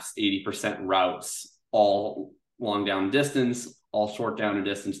 snaps, 80% routes, all long down distance, all short down and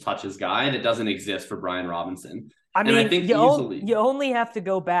distance touches guy that doesn't exist for Brian Robinson. I mean, I think you only have to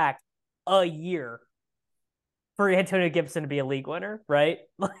go back a year for Antonio Gibson to be a league winner, right?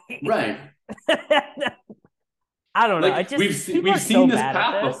 Right. I don't know. Like, we've seen this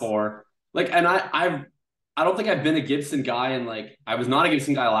path before. Like, and I don't think I've been a Gibson guy, and like, I was not a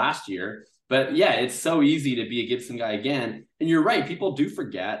Gibson guy last year. But yeah, it's so easy to be a Gibson guy again. And you're right, people do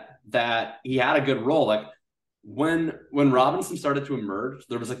forget that he had a good role. Like, when Robinson started to emerge,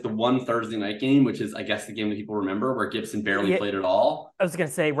 there was like the one Thursday night game, which is, I guess, the game that people remember, where Gibson barely played at all. I was going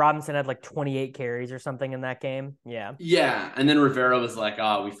to say Robinson had like 28 carries or something in that game. Yeah. Yeah. And then Rivera was like,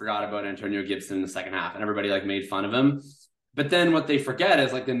 oh, we forgot about Antonio Gibson in the second half. And everybody like made fun of him. But then what they forget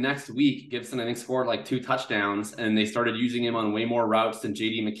is, like, the next week, Gibson, I think, scored like 2 touchdowns, and they started using him on way more routes than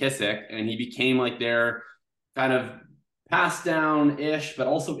J.D. McKissick. And he became like their kind of pass down-ish, but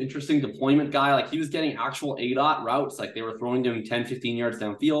also interesting deployment guy. Like, he was getting actual ADOT routes. Like, they were throwing him 10, 15 yards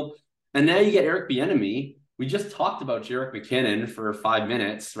downfield. And now you get Eric Bieniemy. We just talked about Jerick McKinnon for 5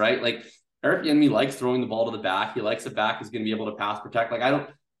 minutes, right? Like, Eric Bieniemy likes throwing the ball to the back. He likes a back who's going to be able to pass protect. Like,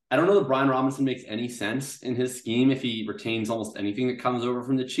 I don't know that Brian Robinson makes any sense in his scheme if he retains almost anything that comes over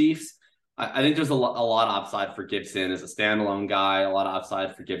from the Chiefs. I think there's a lot of upside for Gibson as a standalone guy, a lot of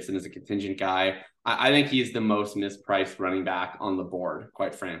upside for Gibson as a contingent guy. I think he's the most mispriced running back on the board,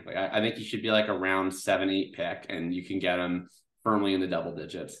 quite frankly. I think he should be like a round 7-8 pick, and you can get him firmly in the double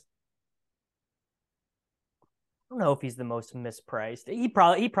digits. I don't know if he's the most mispriced. He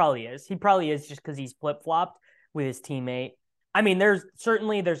probably is. He probably is, just because he's flip-flopped with his teammate. I mean, there's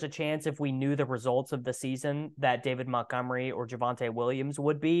a chance if we knew the results of the season that David Montgomery or Javonte Williams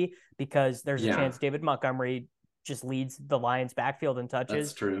would be, because there's a chance David Montgomery just leads the Lions backfield in touches.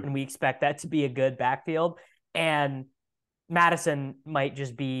 That's true. And we expect that to be a good backfield. And Madison might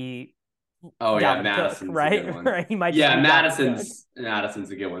just be Madison's Cook, right? a good one. Right? He might Madison's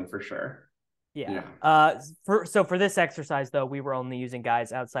a good one for sure. Yeah. So for this exercise though, we were only using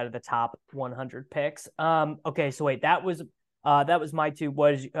guys outside of the top 100 picks. Okay, so wait, that was my two.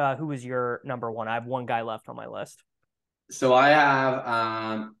 Who was your number one? I have one guy left on my list. So I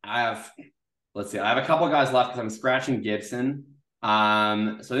have let's see, I have a couple guys left because I'm scratching Gibson. So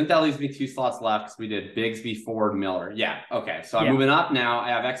I think that leaves me 2 slots left because we did Bigsby, Ford, Miller. Yeah. Okay. So I'm moving up now. I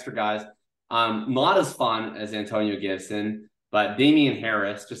have extra guys. Not as fun as Antonio Gibson, but Damian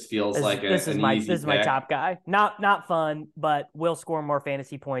Harris just feels this is my top guy. Not fun, but will score more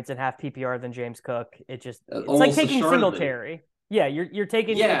fantasy points and have PPR than James Cook. It's like taking Singletary. Yeah, you're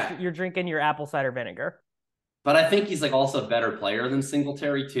drinking your apple cider vinegar. But I think he's like also a better player than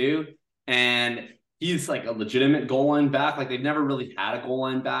Singletary too, and he's like a legitimate goal line back. Like they've never really had a goal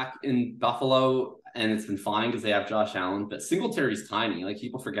line back in Buffalo, and it's been fine because they have Josh Allen. But Singletary's tiny. Like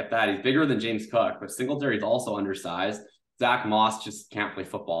people forget that he's bigger than James Cook, but Singletary's also undersized. Zach Moss just can't play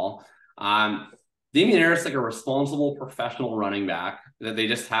football. Damian Harris, like a responsible professional running back that they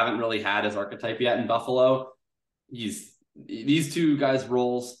just haven't really had as archetype yet in Buffalo. These two guys'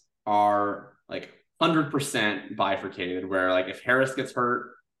 roles are like 100% bifurcated, where like if Harris gets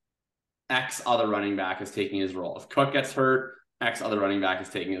hurt, X other running back is taking his role. If Cook gets hurt, X other running back is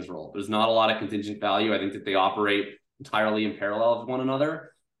taking his role. There's not a lot of contingent value. I think that they operate entirely in parallel with one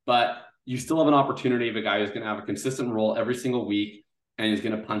another, but you still have an opportunity of a guy who's going to have a consistent role every single week, and he's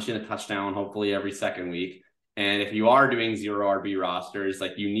going to punch in a touchdown hopefully every second week. And if you are doing 0 RB rosters,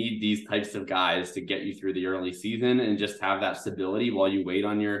 like you need these types of guys to get you through the early season and just have that stability while you wait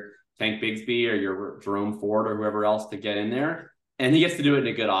on your Tank Bigsby or your Jerome Ford or whoever else to get in there. And he gets to do it in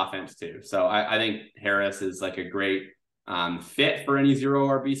a good offense too. So I think Harris is like a great fit for any 0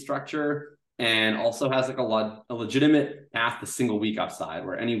 RB structure, and also has like a legitimate path to single week upside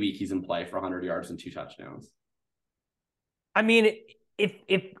where any week he's in play for 100 yards and 2 touchdowns. I mean,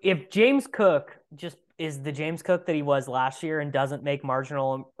 if James Cook just is the James Cook that he was last year and doesn't make makes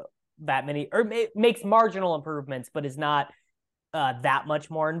marginal improvements, but is not that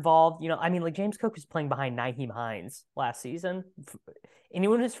much more involved. I mean, like James Cook was playing behind Nyheim Hines last season.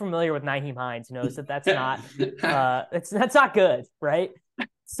 Anyone who's familiar with Nyheim Hines knows that that's not that's not good, right?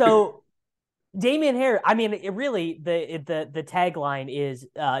 So Damian Harris, I mean, it really the tagline is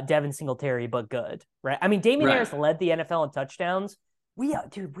Devin Singletary but good, right? I mean, Damian Harris led the NFL in touchdowns. We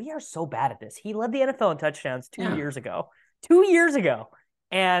are so bad at this. He led the NFL in touchdowns 2 years ago. 2 years ago.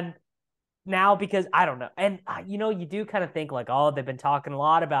 And now, because I don't know. And, you do kind of think like, oh, they've been talking a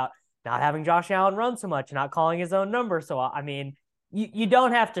lot about not having Josh Allen run so much, not calling his own number. So, I mean, you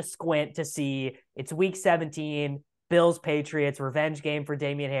don't have to squint to see it's week 17, Bills, Patriots, revenge game for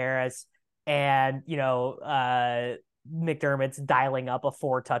Damian Harris. And, McDermott's dialing up a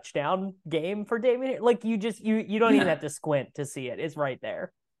 4 touchdown game for Damian. Like you don't even have to squint to see it. It's right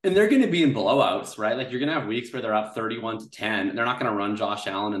there. And they're going to be in blowouts, right? Like you're going to have weeks where they're up 31-10. And they're not going to run Josh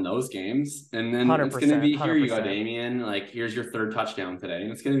Allen in those games. And then it's going to be, here you go, Damian. Like, here's your 3rd touchdown today.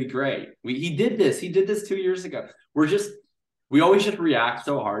 And it's going to be great. He did this 2 years ago. We always just react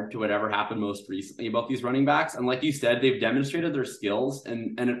so hard to whatever happened most recently about these running backs. And like you said, they've demonstrated their skills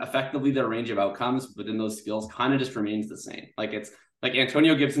and effectively their range of outcomes within those skills kind of just remains the same. Like it's like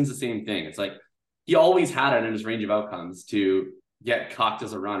Antonio Gibson's the same thing. It's like he always had it in his range of outcomes to get cocked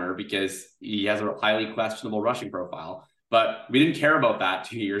as a runner because he has a highly questionable rushing profile. But we didn't care about that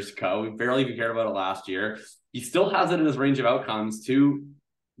 2 years ago. We barely even cared about it last year. He still has it in his range of outcomes to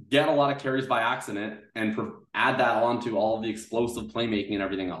get a lot of carries by accident and add that on to all of the explosive playmaking and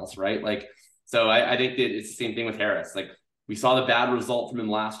everything else, right? Like, so I think that it's the same thing with Harris. Like we saw the bad result from him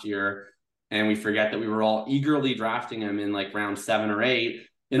last year and we forget that we were all eagerly drafting him in like round 7 or 8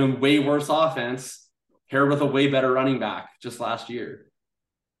 in a way worse offense paired with a way better running back just last year.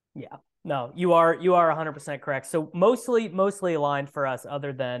 Yeah, no, you are 100% correct. So mostly aligned for us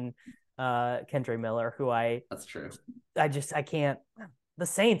other than Kendre Miller, who that's true. I can't. The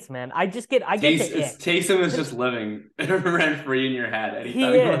Saints, man. I get the ick. Taysom is just living rent free in your head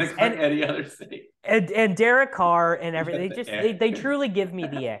anytime you want to click any other Saint. And Derek Carr and everything. They truly give me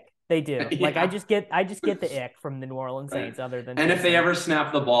the ick. They do. Yeah. Like I just get the ick from the New Orleans Saints. Other than if they ever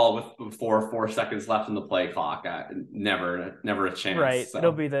snap the ball with 4 seconds left in the play clock, never a chance. Right. So.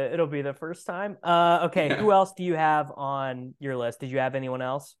 It'll be the first time. Okay. Yeah. Who else do you have on your list? Did you have anyone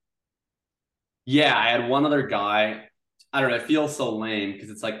else? Yeah, I had one other guy I don't know. It feels so lame because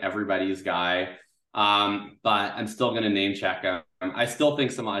it's like everybody's guy. But I'm still going to name check him. I still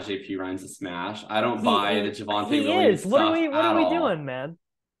think Samaje Perine's a smash. I don't buy the Javonte He Williams is. What stuff are at we all. doing, man?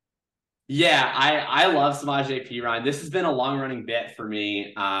 Yeah, I love Samaje Perine. This has been a long running bit for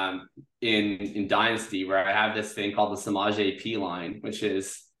me in Dynasty, where I have this thing called the Samaje P line, which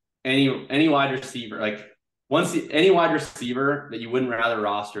is any wide receiver, like any wide receiver that you wouldn't rather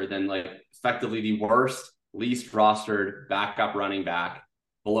roster than like effectively the worst, least rostered backup running back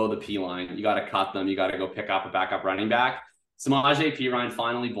below the P line. You got to cut them. You got to go pick up a backup running back. Samaje Perine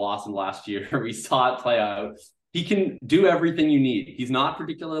finally blossomed last year. We saw it play out. He can do everything you need. He's not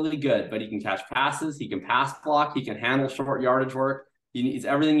particularly good, but he can catch passes. He can pass block. He can handle short yardage work. He's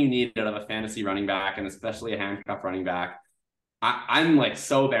everything you need out of a fantasy running back, and especially a handcuff running back. I'm like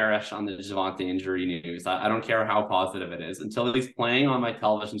so bearish on the Javonte injury news. I don't care how positive it is. Until he's playing on my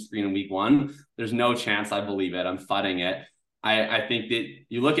television screen in week 1, there's no chance I believe it. I'm fudding it. I think that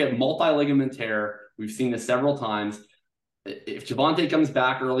you look at multi-ligament tear. We've seen this several times. If Javonte comes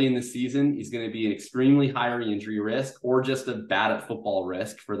back early in the season, he's going to be an extremely high injury risk or just a bad at football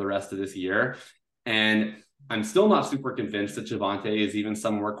risk for the rest of this year. And I'm still not super convinced that Javonte is even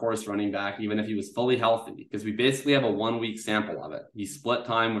some workhorse running back, even if he was fully healthy, because we basically have a 1-week sample of it. He split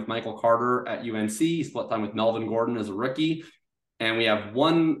time with Michael Carter at UNC. He split time with Melvin Gordon as a rookie. And we have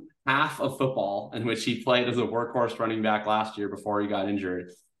 1 half of football in which he played as a workhorse running back last year before he got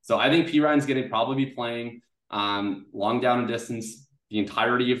injured. So I think Perine's going to probably be playing long down and distance the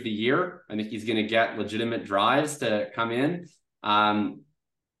entirety of the year. I think he's going to get legitimate drives to come in and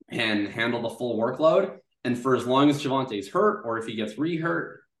handle the full workload. And for as long as Javonte's hurt, or if he gets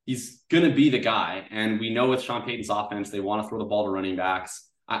re-hurt, he's going to be the guy. And we know with Sean Payton's offense, they want to throw the ball to running backs.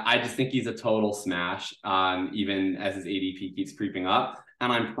 I just think he's a total smash, even as his ADP keeps creeping up.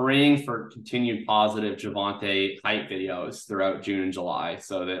 And I'm praying for continued positive Javonte hype videos throughout June and July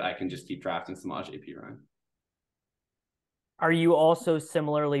so that I can just keep drafting Samaje Perine. Are you also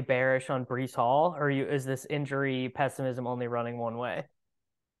similarly bearish on Breece Hall, or is this injury pessimism only running one way?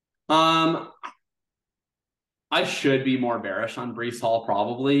 I should be more bearish on Breece Hall,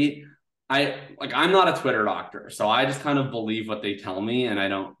 probably. I'm not a Twitter doctor, so I just kind of believe what they tell me, and I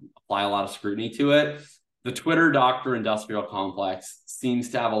don't apply a lot of scrutiny to it. The Twitter doctor industrial complex seems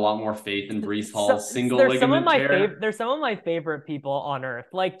to have a lot more faith in Breece Hall's single ligament tear. There's some of my favorite people on earth.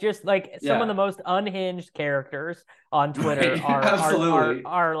 Some of the most unhinged characters on Twitter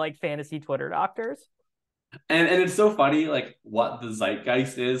are like fantasy Twitter doctors. And it's so funny, like what the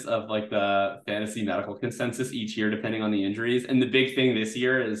zeitgeist is of like the fantasy medical consensus each year, depending on the injuries. And the big thing this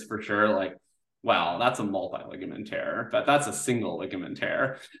year is for sure, like, wow, that's a multi-ligament tear, but that's a single ligament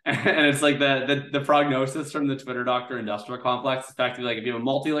tear. And it's like the prognosis from the Twitter doctor industrial complex is effectively like, if you have a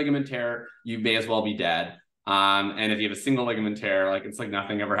multi-ligament tear, you may as well be dead. And if you have a single ligament tear, like it's like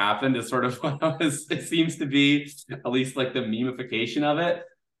nothing ever happened is sort of what it seems to be, at least like the memification of it.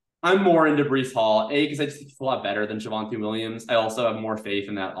 I'm more into Breece Hall, because I just think he's a lot better than Javonte Williams. I also have more faith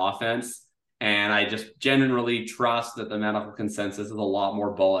in that offense. And I just generally trust that the medical consensus is a lot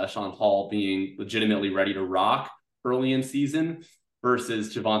more bullish on Hall being legitimately ready to rock early in season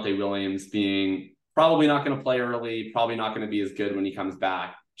versus Javonte Williams being probably not going to play early, probably not going to be as good when he comes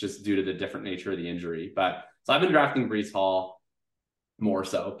back, just due to the different nature of the injury. So I've been drafting Breece Hall more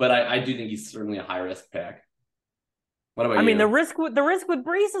so, but I do think he's certainly a high risk pick. What about you? I mean, the risk with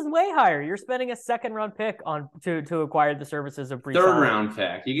Breece is way higher. You're spending a 2nd-round pick to acquire the services of Breece. 3rd-round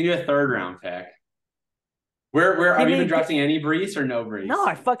pick. You can do a 3rd-round pick. Where have you been drafting any Breece or no Breece? No,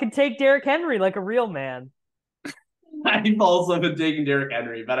 I fucking take Derrick Henry like a real man. I've also been taking Derrick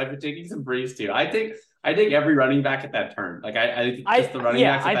Henry, but I've been taking some Breece too. I take every running back at that turn. Like I think just the running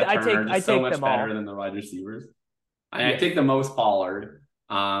backs at that turn are just so much better than the wide receivers. I take the most Pollard,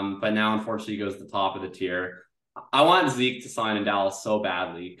 but now unfortunately he goes to the top of the tier. I want Zeke to sign in Dallas so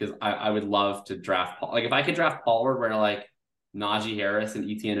badly because I would love to draft like if I could draft Pollard where like Najee Harris and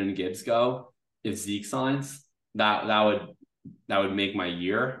Etienne and Gibbs go, if Zeke signs, that would make my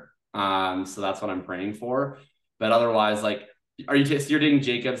year. So that's what I'm praying for. But otherwise, like, you're taking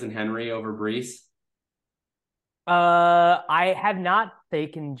Jacobs and Henry over Breece? I have not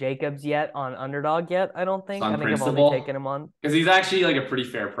taken Jacobs yet on Underdog yet. I don't think. I think I've only taken him on because he's actually like a pretty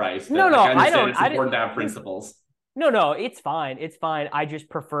fair price. No, I don't. It's important to have principles. No, it's fine. It's fine. I just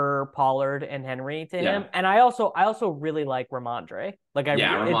prefer Pollard and Henry to him, and I also really like Ramondre.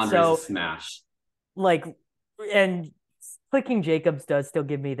 Ramondre's a smash. Like, and clicking Jacobs does still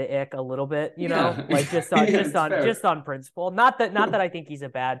give me the ick a little bit, you know, like just on principle. Not that I think he's a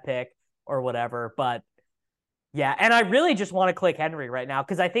bad pick or whatever, but yeah. And I really just want to click Henry right now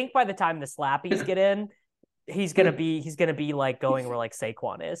because I think by the time the slappies get in, he's gonna be like going where like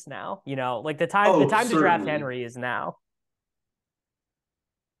Saquon is now. You know, like the time to draft Henry is now.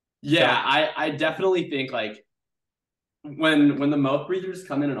 Yeah, so, I definitely think like when the mouth breathers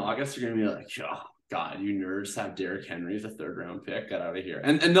come in August, you're gonna be like, oh God, you nerds have Derrick Henry as a 3rd round pick. Get out of here.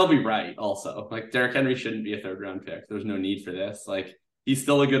 And they'll be right also. Like Derrick Henry shouldn't be a 3rd round pick. There's no need for this. Like he's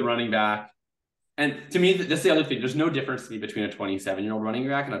still a good running back. And to me, that's the other thing. There's no difference to me between a 27-year-old running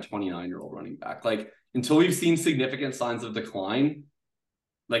back and a 29-year-old running back. Like until we've seen significant signs of decline,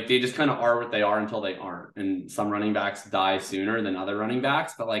 like they just kind of are what they are until they aren't. And some running backs die sooner than other running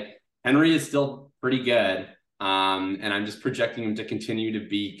backs, but like Henry is still pretty good. And I'm just projecting him to continue to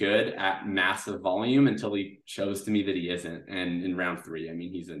be good at massive volume until he shows to me that he isn't. And in round 3, I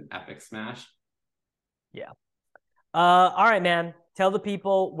mean, he's an epic smash. Yeah. All right, man. Tell the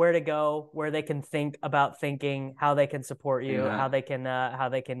people where to go, where they can think about thinking, how they can support you, how they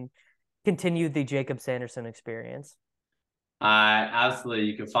can continue the Jakob Sanderson experience. Absolutely.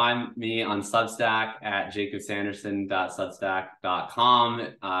 You can find me on Substack at jakobsanderson.substack.com.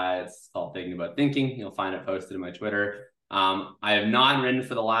 It's called Thinking About Thinking. You'll find it posted in my Twitter. I have not written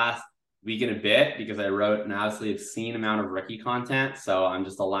for the last week and a bit because I wrote an absolutely obscene amount of rookie content. So I'm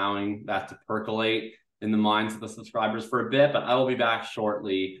just allowing that to percolate in the minds of the subscribers for a bit, but I will be back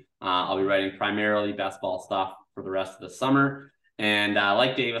shortly. I'll be writing primarily best ball stuff for the rest of the summer. And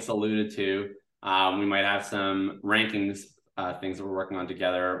like Davis alluded to, we might have some rankings things that we're working on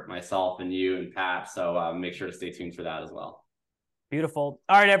together, myself and you and Pat. So make sure to stay tuned for that as well. Beautiful.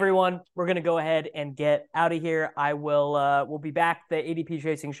 All right, everyone, we're going to go ahead and get out of here. We'll be back. The ADP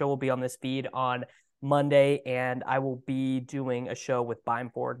Chasing Show will be on this feed on Monday, and I will be doing a show with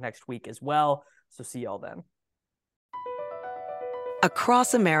Beimford next week as well. So see y'all then.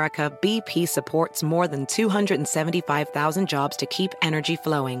 Across America, BP supports more than 275,000 jobs to keep energy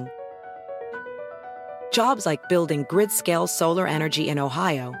flowing. Jobs like building grid-scale solar energy in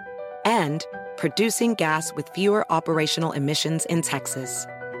Ohio and producing gas with fewer operational emissions in Texas.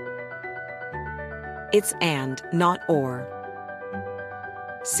 It's and, not or.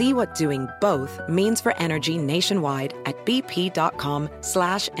 See what doing both means for energy nationwide at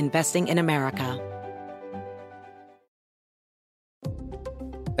bp.com/investing in America.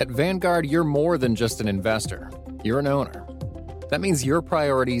 At Vanguard, you're more than just an investor. You're an owner. That means your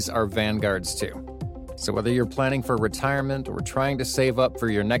priorities are Vanguard's too. So whether you're planning for retirement or trying to save up for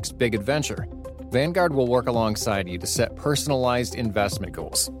your next big adventure, Vanguard will work alongside you to set personalized investment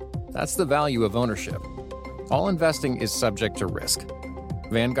goals. That's the value of ownership. All investing is subject to risk.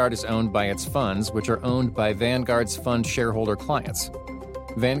 Vanguard is owned by its funds, which are owned by Vanguard's fund shareholder clients.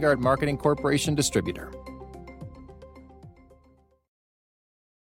 Vanguard Marketing Corporation Distributor.